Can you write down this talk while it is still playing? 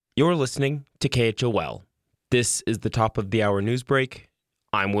You're listening to KHOL. This is the top of the hour news break.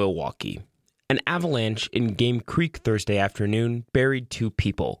 I'm Will Walkie. An avalanche in Game Creek Thursday afternoon buried 2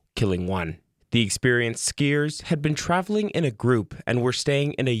 people, killing 1. The experienced skiers had been traveling in a group and were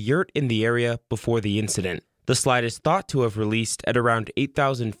staying in a yurt in the area before the incident. The slide is thought to have released at around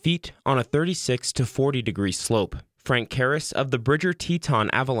 8,000 feet on a 36 to 40 degree slope. Frank Karras of the Bridger Teton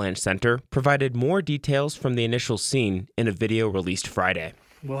Avalanche Center provided more details from the initial scene in a video released Friday.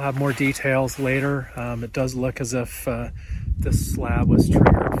 We'll have more details later. It does look as if this slab was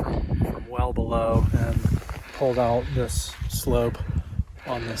triggered from well below and pulled out this slope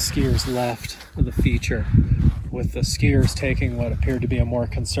on the skiers' left of the feature, with the skiers taking what appeared to be a more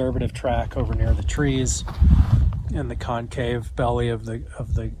conservative track over near the trees in the concave belly of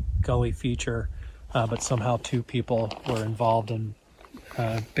the gully feature, but somehow 2 people were involved and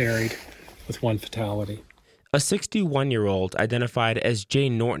buried, with 1 fatality. A 61-year-old identified as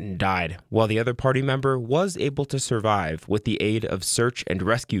Jane Norton died, while the other party member was able to survive with the aid of search and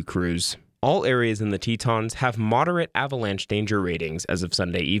rescue crews. All areas in the Tetons have moderate avalanche danger ratings as of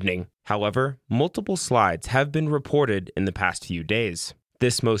Sunday evening. However, multiple slides have been reported in the past few days.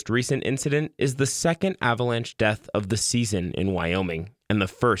 This most recent incident is the 2nd avalanche death of the season in Wyoming, and the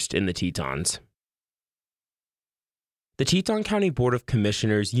 1st in the Tetons. The Teton County Board of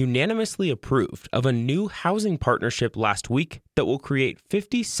Commissioners unanimously approved of a new housing partnership last week that will create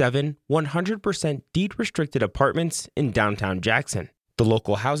 57 100% deed-restricted apartments in downtown Jackson. The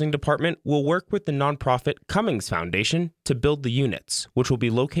local housing department will work with the nonprofit Cummings Foundation to build the units, which will be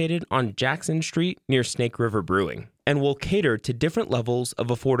located on Jackson Street near Snake River Brewing, and will cater to different levels of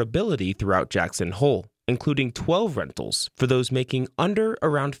affordability throughout Jackson Hole, including 12 rentals for those making under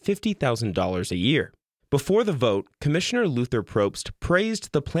around $50,000 a year. Before the vote, Commissioner Luther Probst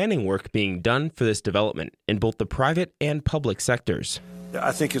praised the planning work being done for this development in both the private and public sectors.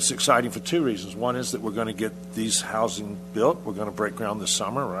 I think it's exciting for 2 reasons. One is that we're going to get these housing built. We're going to break ground this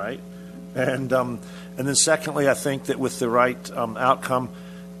summer, right? And then secondly, I think that with the right outcome,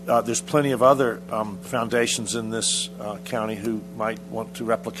 there's plenty of other foundations in this county who might want to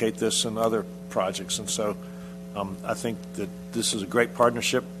replicate this in other projects. And so I think that this is a great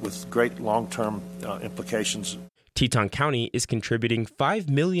partnership with great long-term implications. Teton County is contributing $5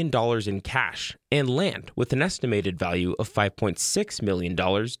 million in cash and land with an estimated value of $5.6 million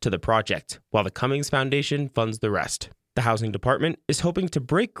to the project, while the Cummings Foundation funds the rest. The Housing Department is hoping to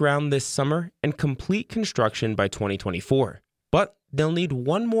break ground this summer and complete construction by 2024. But they'll need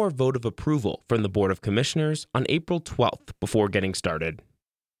 1 more vote of approval from the Board of Commissioners on April 12th before getting started.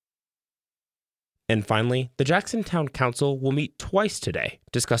 And finally, the Jackson Town Council will meet twice today,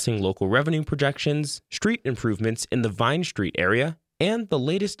 discussing local revenue projections, street improvements in the Vine Street area, and the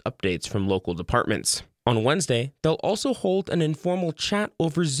latest updates from local departments. On Wednesday, they'll also hold an informal chat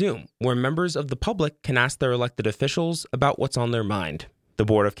over Zoom, where members of the public can ask their elected officials about what's on their mind. The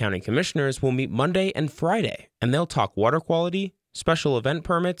Board of County Commissioners will meet Monday and Friday, and they'll talk water quality, special event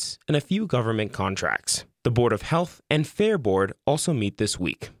permits, and a few government contracts. The Board of Health and Fair Board also meet this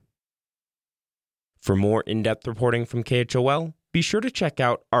week. For more in-depth reporting from KHOL, be sure to check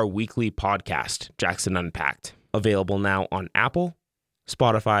out our weekly podcast, Jackson Unpacked, available now on Apple,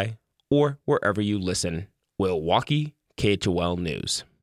 Spotify, or wherever you listen. Will Walkie, KHOL News.